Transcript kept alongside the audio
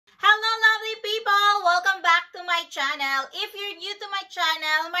channel. If you're new to my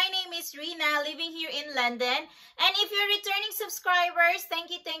channel, my name is Rina, living here in London. And if you're returning subscribers, thank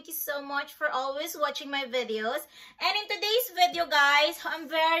you so much for always watching my videos. And in today's video, guys, I'm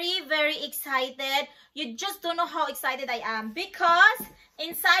very excited. You just don't know how excited I am because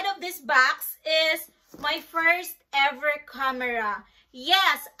inside of this box is my first ever camera.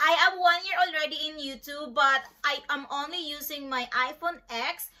 Yes, I am 1 year already in YouTube, but I am only using my iPhone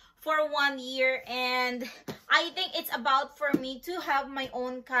X for 1 year, and I think it's about for me to have my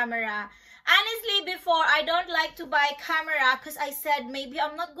own camera. Honestly, before, I don't like to buy camera because I said maybe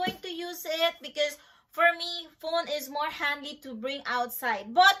I'm not going to use it because for me, phone is more handy to bring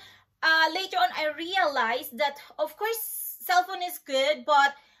outside. But later on, I realized that, of course, cell phone is good,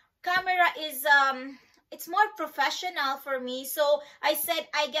 but camera is it's more professional for me. So I said,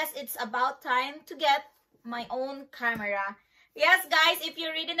 I guess it's about time to get my own camera. Yes, guys, if you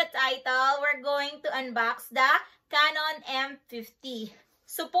read in the title, we're going to unbox the Canon M50.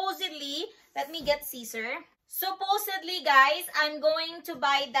 Supposedly, let me get Caesar. Supposedly, guys, I'm going to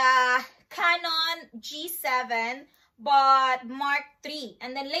buy the Canon G7, but Mark III.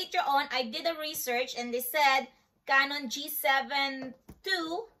 And then later on, I did a research and they said Canon G7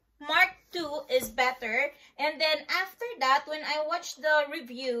 II, Mark II is better. And then after that, when I watched the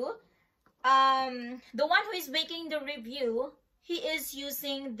review, the one who is making the review, he is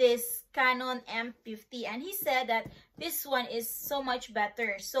using this Canon M50 and he said that this one is so much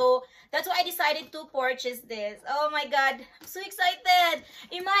better. So that's why I decided to purchase this. Oh my god, I'm so excited.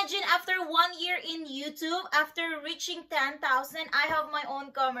 Imagine after 1 year in YouTube, after reaching 10,000, I have my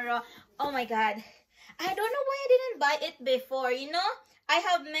own camera. Oh my god. I don't know why I didn't buy it before, you know? I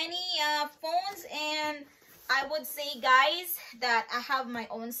have many phones and I would say, guys, that I have my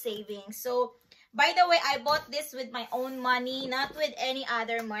own savings. So by the way, I bought this with my own money, not with any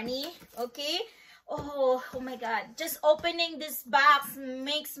other money, okay? Oh my god. Just opening this box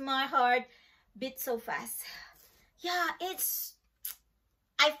makes my heart beat so fast. Yeah,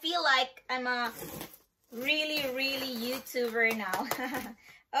 I feel like I'm a really YouTuber now.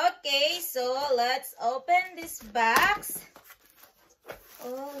 Okay, so let's open this box.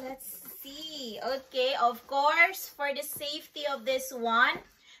 Oh, let's see. Okay, of course, for the safety of this one.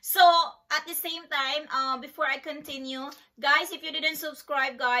 So, at the same time, before I continue, guys, if you didn't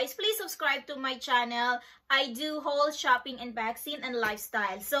subscribe, guys, please subscribe to my channel. I do whole shopping, unboxing, and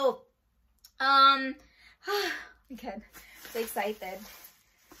lifestyle. So, God, so excited.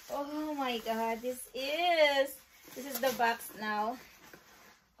 Oh my god, this is the box now.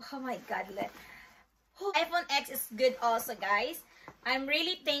 Oh my god, iPhone X is good also, guys. I'm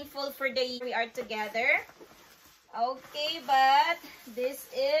really thankful for the year we are together. Okay, but this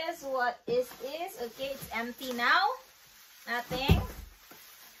is what is. Okay, it's empty now. Nothing.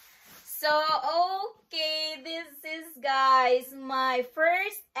 So, okay, this is, guys, my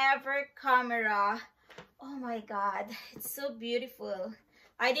first ever camera. Oh my god, it's so beautiful.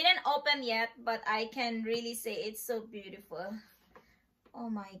 I didn't open yet, but I can really say it's so beautiful. Oh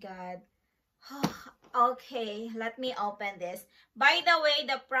my god. Okay, let me open this. By the way,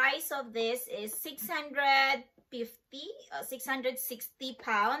 the price of this is 660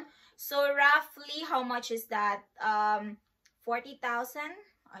 pounds. So roughly, how much is that? 40,000?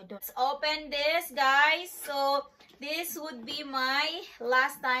 I don't. Let's open this, guys. So this would be my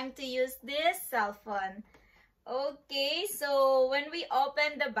last time to use this cell phone. Okay, so when we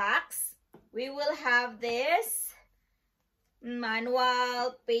open the box, we will have this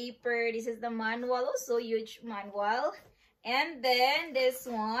manual paper. This is the manual, also huge manual. And then this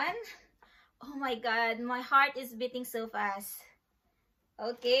one. Oh my god, my heart is beating so fast.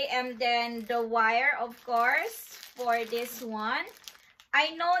 Okay, and then the wire, of course, for this one.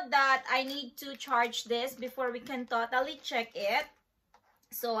 I know that I need to charge this before we can totally check it.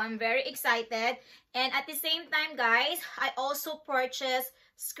 So I'm very excited. And at the same time, guys, I also purchased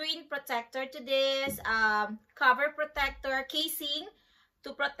screen protector to this, cover protector, casing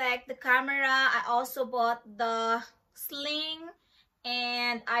to protect the camera. I also bought the sling,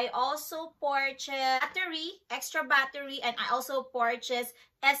 and I also purchased extra battery, and I also purchased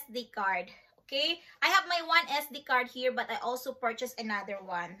SD card. Okay, I have my one SD card here, but I also purchased another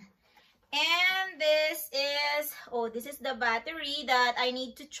one. And this is, this is the battery that I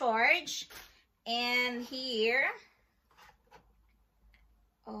need to charge. And here,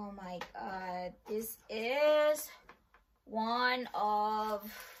 oh my god, this is one of,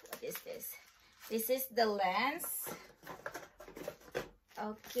 what is this? This is the lens.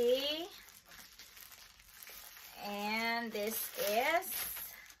 Okay. And this is,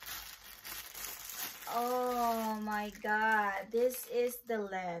 oh my god, this is the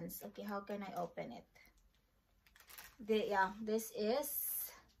lens. Okay, how can I open it? Yeah, this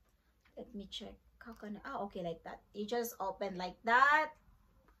is, let me check. How can I, oh, okay, like that. You just open like that.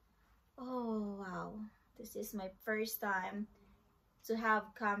 Oh, wow. This is my first time to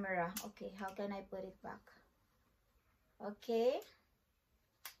have camera. Okay, how can I put it back? Okay.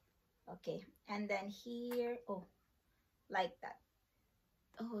 Okay. And then here, oh, like that.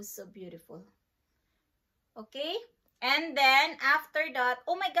 Oh, so beautiful. Okay. And then after that,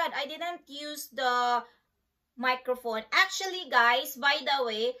 oh my God, I didn't use the microphone. Actually, guys, by the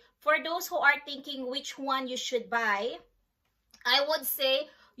way, for those who are thinking which one you should buy, I would say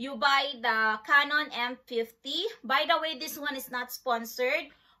you buy the Canon M50. By the way, this one is not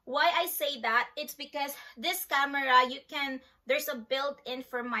sponsored. Why I say that? It's because this camera, there's a built-in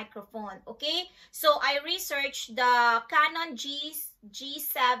for microphone, okay? So I researched the Canon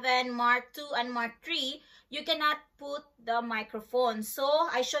G7 Mark II and Mark III. You cannot put the microphone. So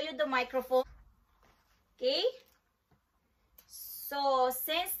I show you the microphone, okay? So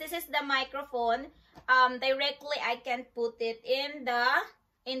since this is the microphone, directly I can put it in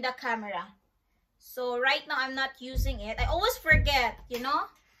the camera. So right now I'm not using it. I always forget, you know.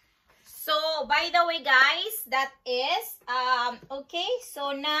 So by the way, guys, that is okay.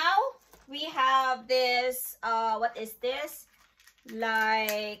 So now we have this. What is this?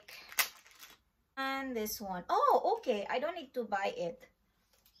 Like, and this one. Oh, okay. I don't need to buy it.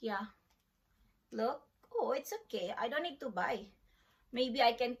 Yeah. Look. Oh, it's okay. I don't need to buy. Maybe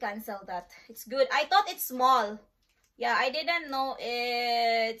I can cancel that. It's good. I thought it's small. Yeah, I didn't know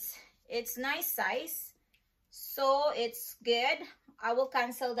it's nice size. So it's good. I will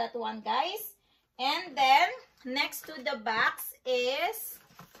cancel that one, guys. And then next to the box is,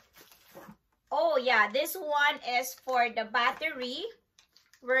 oh yeah, this one is for the battery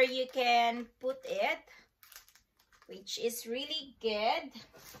where you can put it, which is really good.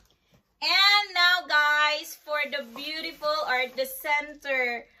 And now, guys, for the beautiful or the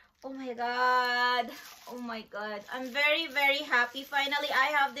center. Oh my God. Oh my God. I'm very, very happy. Finally,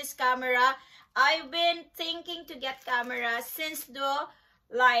 I have this camera. I've been thinking to get camera since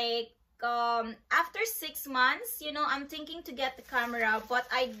after 6 months, you know, I'm thinking to get the camera, but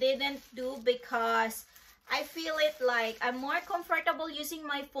I didn't do because I feel it like I'm more comfortable using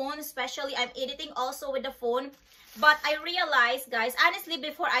my phone, especially I'm editing also with the phone. But I realized, guys, honestly,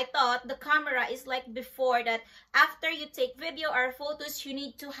 before I thought the camera is like before that after you take video or photos, you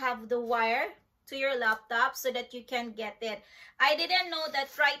need to have the wire to your laptop so that you can get it. I didn't know that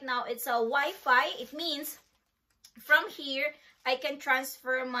right now it's a Wi-Fi. It means from here, I can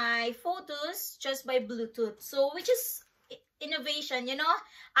transfer my photos just by Bluetooth. So, which is innovation, you know?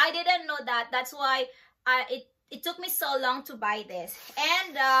 I didn't know that. That's why it took me so long to buy this.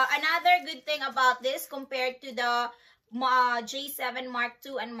 And another good thing about this compared to the J7 Mark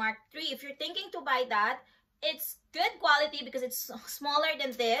II and Mark III, if you're thinking to buy that, it's good quality because it's smaller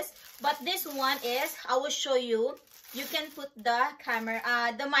than this. But this one is, I will show you, you can put the camera,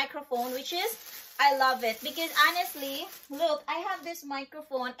 the microphone, which is, I love it. Because honestly, look, I have this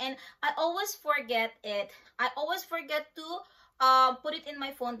microphone and I always forget it. I always forget to put it in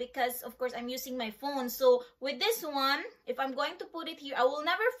my phone because of course I'm using my phone. So with this one, if I'm going to put it here, I will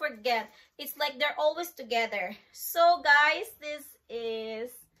never forget. It's like they're always together. So guys, this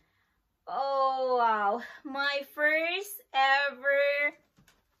is, oh wow, my first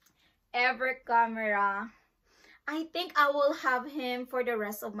ever camera. I think I will have him for the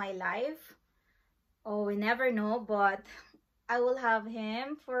rest of my life. Oh, we never know, but I will have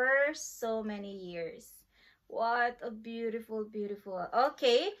him for so many years. What a beautiful, beautiful.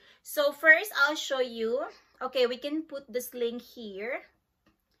 Okay, so first I'll show you. Okay, we can put the sling here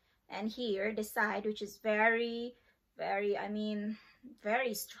and here, the side, which is very, very, I mean,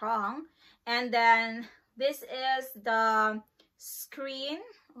 very strong. And then this is the screen.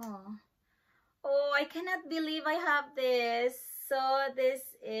 Oh, I cannot believe I have this. So this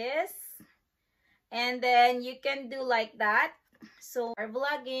is, and then you can do like that. So our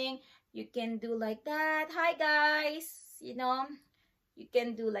vlogging, you can do like that. Hi guys, you know, you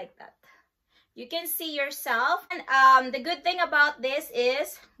can do like that. You can see yourself. And the good thing about this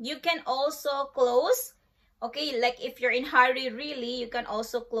is you can also close. Okay, like if you're in hurry, really, you can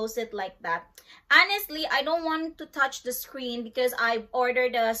also close it like that. Honestly, I don't want to touch the screen because I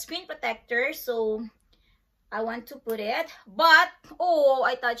ordered a screen protector. So I want to put it. But, oh,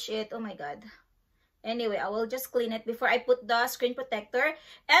 I touched it. Oh my God. Anyway, I will just clean it before I put the screen protector.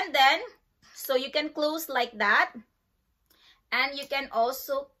 And then, so you can close like that. And you can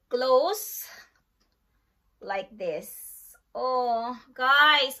also close like this. Oh,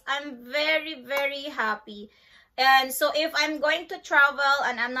 guys, I'm very, very happy. And so if I'm going to travel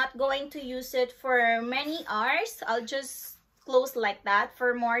and I'm not going to use it for many hours, I'll just close like that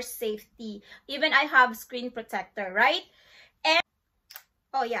for more safety. Even I have screen protector, right? And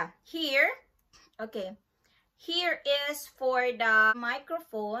oh yeah, here, okay, here is for the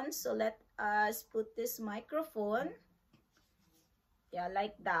microphone. So let us put this microphone, yeah,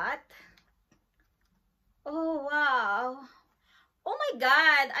 like that. Oh wow, oh my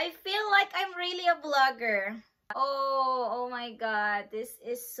god, I feel like I'm really a vlogger. Oh my god, this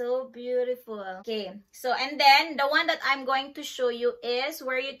is so beautiful. Okay, so and then the one that I'm going to show you is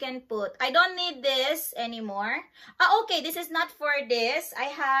where you can put, I don't need this anymore. Okay, this is not for this. I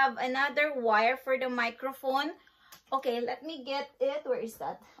have another wire for the microphone. Okay, let me get it. Where is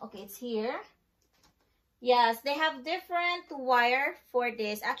that? Okay, it's here. Yes, they have different wire for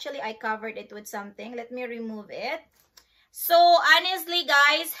this. Actually, I covered it with something. Let me remove it. So honestly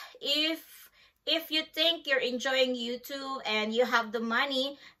guys, if you think you're enjoying YouTube and you have the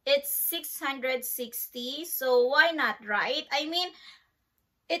money, it's 660, so why not, right? I mean,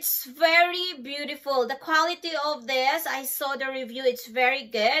 it's very beautiful. The quality of this, I saw the review, it's very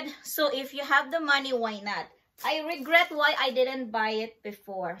good. So if you have the money, why not? I regret why I didn't buy it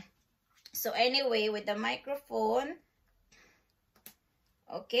before. So anyway, with the microphone,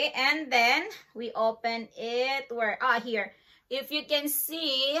 okay, and then we open it where, here. If you can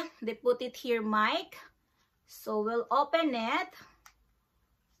see, they put it here, mic. So we'll open it.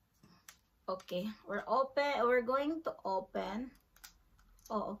 Okay, we're going to open.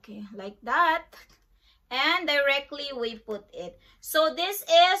 Oh, okay, like that. And directly we put it. So this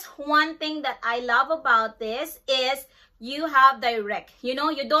is one thing that I love about this is you have direct. You know,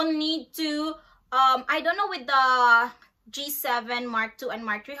 you don't need to, I don't know with the G7 Mark II and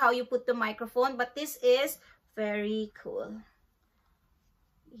Mark III how you put the microphone, but this is very cool.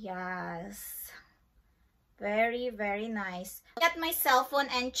 Yes, very, very nice. Get my cell phone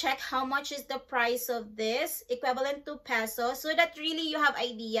and check how much is the price of this, equivalent to pesos, so that really you have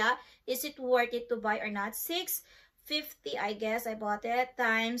idea, is it worth it to buy or not. 650, I guess I bought it,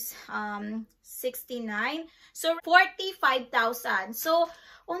 times 69, so 45,000. So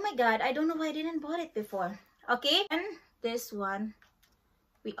oh my god, I don't know why I didn't bought it before. Okay, and this one,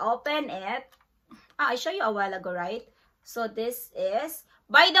 we open it. I showed you a while ago, right? So this is,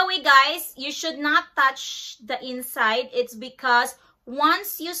 by the way guys, you should not touch the inside. It's because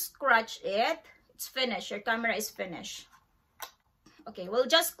once you scratch it, it's finished. Your camera is finished. Okay, we'll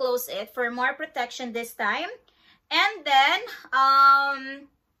just close it for more protection this time. And then,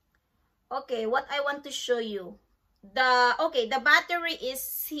 okay, what I want to show you. The battery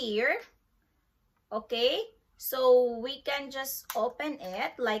is here. Okay, so we can just open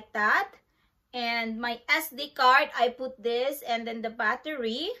it like that. And my SD card, I put this, and then the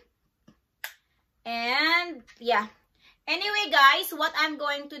battery. And yeah. Anyway, guys, what I'm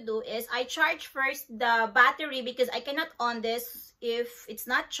going to do is I charge first the battery because I cannot on this if it's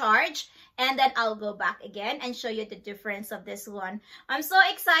not charged. And then I'll go back again and show you the difference of this one. I'm so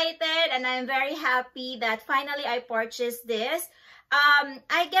excited and I'm very happy that finally I purchased this.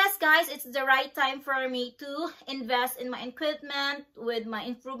 I guess guys, it's the right time for me to invest in my equipment with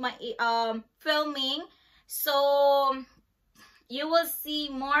improve my filming. So you will see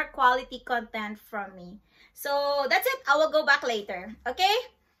more quality content from me. So that's it. I will go back later. Okay?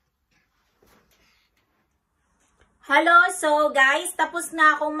 Hello. So guys, tapos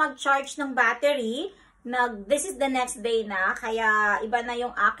na akong mag-charge ng battery. This is the next day na, kaya iba na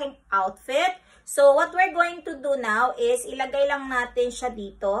yung aking outfit. So, what we're going to do now is ilagay lang natin siya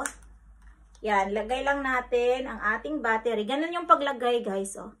dito. Yan, lagay lang natin ang ating battery. Ganun yung paglagay,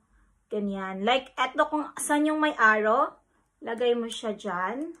 guys, oh. Ganyan. Like, eto kung saan yung may arrow, lagay mo siya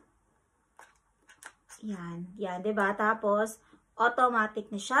dyan. Yan, yan, diba? Tapos, automatic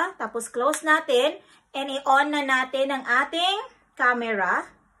na siya. Tapos, close natin. And i-on na natin ang ating camera.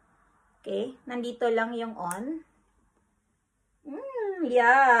 Okay, nandito lang yung on.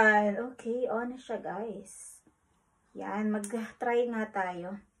 Yan. Okay, on na siya, guys. Yan, mag-try nga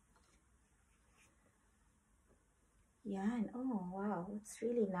tayo. Yan. Oh, wow. It's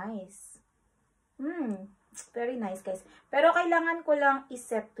really nice. Very nice, guys. Pero kailangan ko lang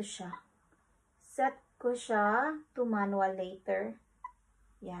i-set to siya. Set ko siya to manual later.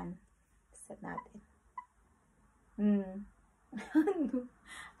 Yan. Set natin.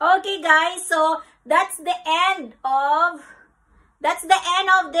 Okay, guys. So, that's the end of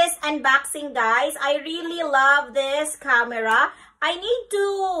this unboxing, guys. I really love this camera. I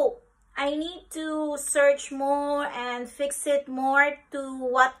need to search more and fix it more to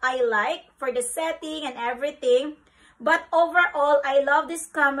what I like for the setting and everything. But overall, I love this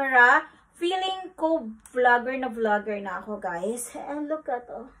camera feeling ko vlogger na ako, guys. And look at,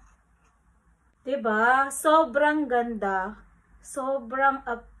 oh. Diba? Sobrang ganda. Sobrang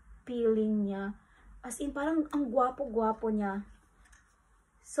appealing niya. As in, parang ang gwapo-gwapo niya.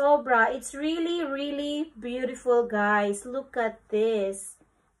 Sobra. It's really, really beautiful, guys. Look at this.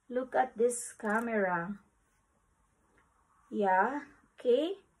 Look at this camera. Yeah.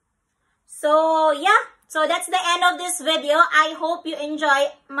 Okay. So, yeah. So, that's the end of this video. I hope you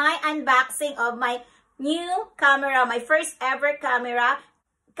enjoy my unboxing of my new camera. My first ever camera.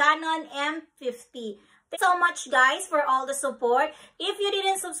 Canon M50. Thank you so much, guys, for all the support. If you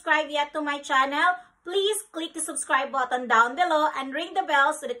didn't subscribe yet to my channel, please click the subscribe button down below and ring the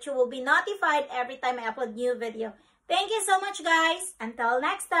bell so that you will be notified every time I upload new video. Thank you so much, guys. Until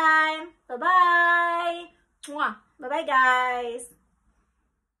next time. Bye-bye. Bye-bye, guys.